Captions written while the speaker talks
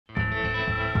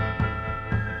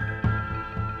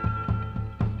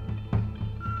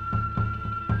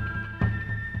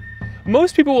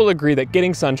Most people will agree that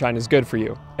getting sunshine is good for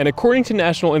you, and according to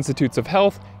National Institutes of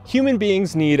Health, human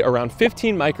beings need around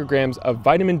 15 micrograms of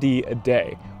vitamin D a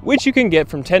day, which you can get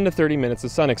from 10 to 30 minutes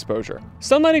of sun exposure.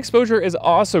 Sunlight exposure is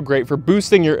also great for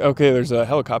boosting your... Okay, there's a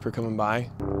helicopter coming by.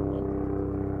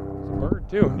 There's a bird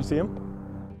too, you see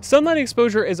him? Sunlight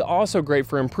exposure is also great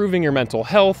for improving your mental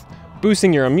health,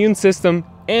 boosting your immune system,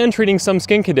 and treating some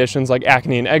skin conditions like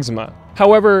acne and eczema.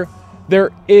 However,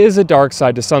 there is a dark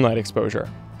side to sunlight exposure.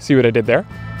 See what I did there?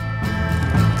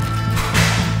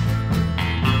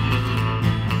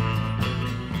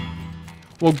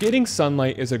 While getting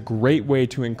sunlight is a great way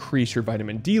to increase your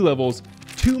vitamin D levels,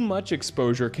 too much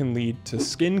exposure can lead to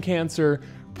skin cancer,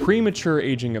 premature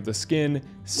aging of the skin,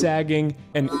 sagging,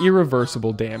 and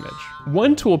irreversible damage.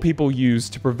 One tool people use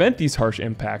to prevent these harsh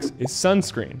impacts is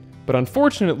sunscreen, but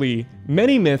unfortunately,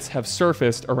 many myths have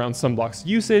surfaced around sunblock's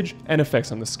usage and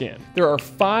effects on the skin. There are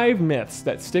 5 myths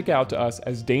that stick out to us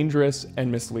as dangerous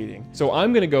and misleading, so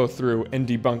I'm gonna go through and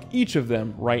debunk each of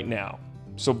them right now.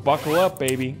 So buckle up,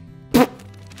 baby.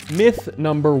 Myth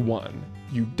number 1,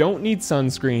 you don't need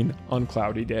sunscreen on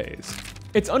cloudy days.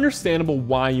 It's understandable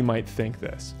why you might think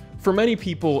this. For many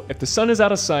people, if the sun is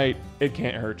out of sight, it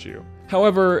can't hurt you.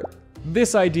 However,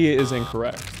 this idea is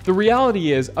incorrect. The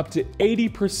reality is up to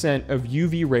 80% of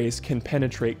UV rays can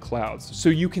penetrate clouds, so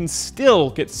you can still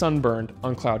get sunburned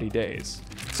on cloudy days.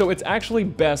 So it's actually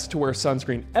best to wear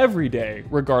sunscreen every day,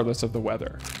 regardless of the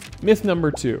weather. Myth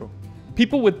number 2,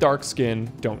 people with dark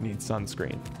skin don't need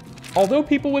sunscreen. Although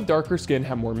people with darker skin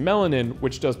have more melanin,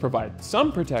 which does provide some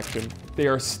protection, they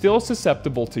are still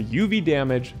susceptible to UV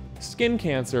damage, skin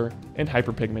cancer, and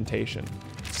hyperpigmentation.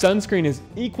 Sunscreen is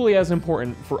equally as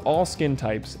important for all skin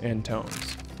types and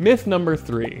tones. Myth number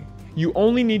 3, you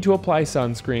only need to apply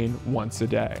sunscreen once a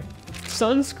day.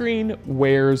 Sunscreen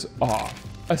wears off,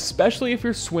 especially if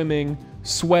you're swimming,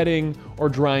 sweating, or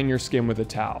drying your skin with a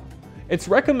towel. It's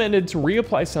recommended to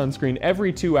reapply sunscreen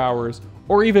every 2 hours,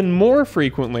 or even more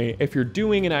frequently if you're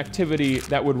doing an activity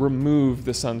that would remove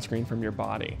the sunscreen from your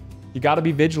body. You gotta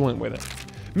be vigilant with it.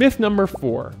 Myth number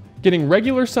 4, getting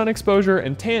regular sun exposure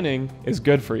and tanning is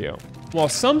good for you. While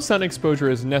some sun exposure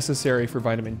is necessary for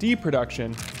vitamin D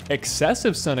production,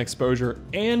 excessive sun exposure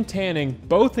and tanning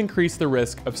both increase the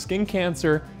risk of skin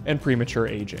cancer and premature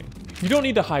aging. You don't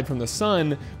need to hide from the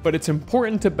sun, but it's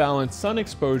important to balance sun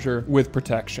exposure with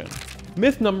protection.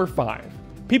 Myth number 5,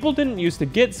 people didn't used to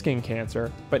get skin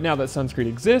cancer, but now that sunscreen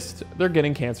exists, they're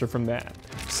getting cancer from that.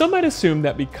 Some might assume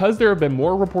that because there have been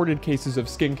more reported cases of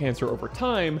skin cancer over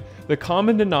time, the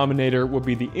common denominator will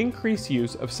be the increased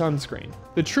use of sunscreen.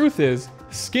 The truth is,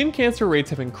 skin cancer rates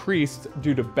have increased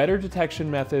due to better detection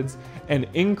methods and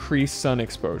increased sun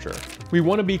exposure. We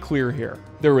want to be clear here.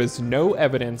 There is no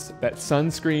evidence that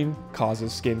sunscreen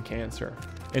causes skin cancer.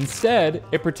 Instead,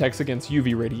 it protects against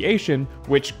UV radiation,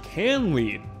 which can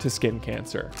lead to skin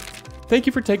cancer. Thank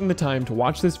you for taking the time to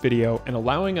watch this video and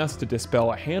allowing us to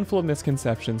dispel a handful of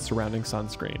misconceptions surrounding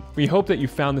sunscreen. We hope that you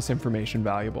found this information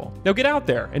valuable. Now get out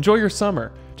there, enjoy your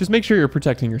summer. Just make sure you're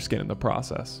protecting your skin in the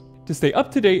process. To stay up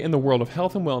to date in the world of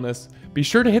health and wellness, be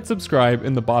sure to hit subscribe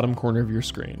in the bottom corner of your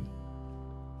screen.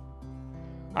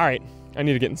 All right, I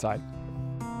need to get inside.